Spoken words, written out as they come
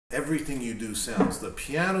Everything you do sounds. The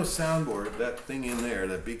piano soundboard, that thing in there,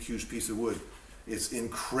 that big huge piece of wood, is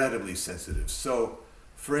incredibly sensitive. So,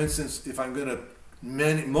 for instance, if I'm going to,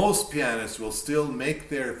 most pianists will still make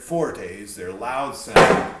their fortes, their loud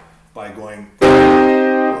sound, by going,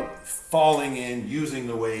 falling in, using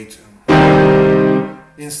the weight,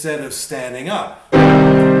 instead of standing up,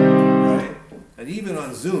 right? And even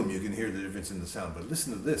on Zoom, you can hear the difference in the sound. But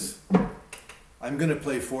listen to this. I'm going to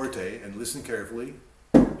play forte, and listen carefully.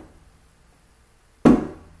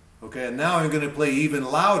 Okay, and now I'm going to play even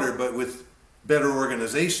louder, but with better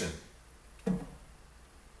organization.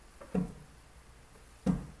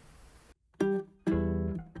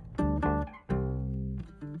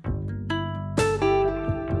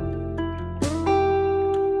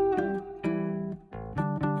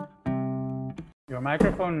 Your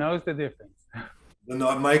microphone knows the difference. The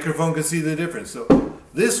microphone can see the difference. So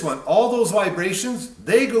this one, all those vibrations,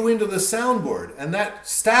 they go into the soundboard, and that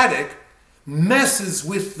static messes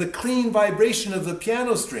with the clean vibration of the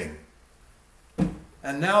piano string.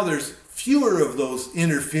 And now there's fewer of those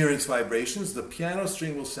interference vibrations. The piano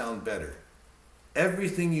string will sound better.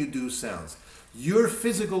 Everything you do sounds. Your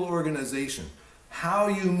physical organization, how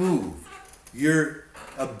you move, your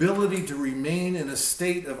ability to remain in a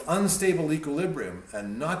state of unstable equilibrium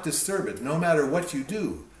and not disturb it, no matter what you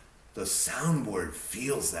do, the soundboard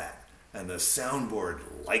feels that, and the soundboard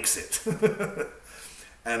likes it.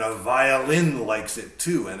 And a violin likes it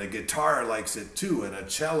too, and a guitar likes it too, and a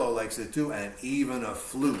cello likes it too, and even a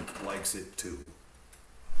flute likes it too.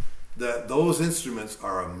 Those instruments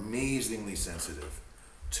are amazingly sensitive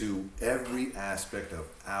to every aspect of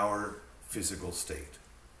our physical state.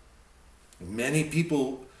 Many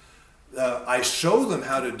people, I show them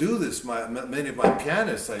how to do this. Many of my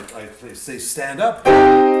pianists, I say stand up,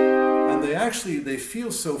 and they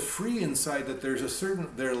feel so free inside that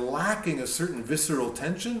they're lacking a certain visceral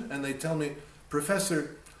tension, and they tell me,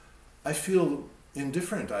 Professor, I feel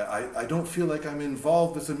indifferent. I don't feel like I'm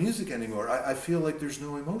involved with the music anymore. I feel like there's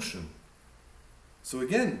no emotion. So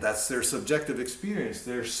again, that's their subjective experience.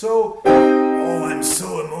 They're so, oh, I'm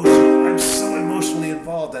so emotional. I'm so emotionally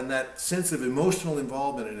involved. And that sense of emotional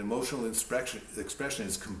involvement and emotional expression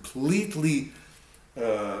is completely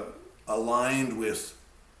aligned with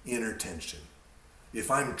inner tension.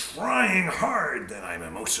 If I'm trying hard, then I'm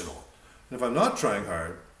emotional. And if I'm not trying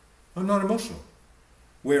hard, I'm not emotional.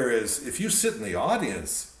 Whereas if you sit in the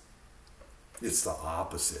audience, it's the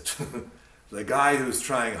opposite. The guy who's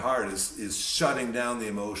trying hard is shutting down the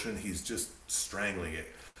emotion. He's just strangling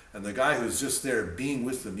it. And the guy who's just there being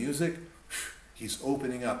with the music, he's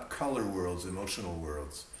opening up color worlds, emotional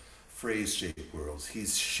worlds, phrase shape worlds.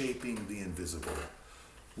 He's shaping the invisible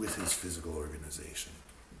with his physical organization.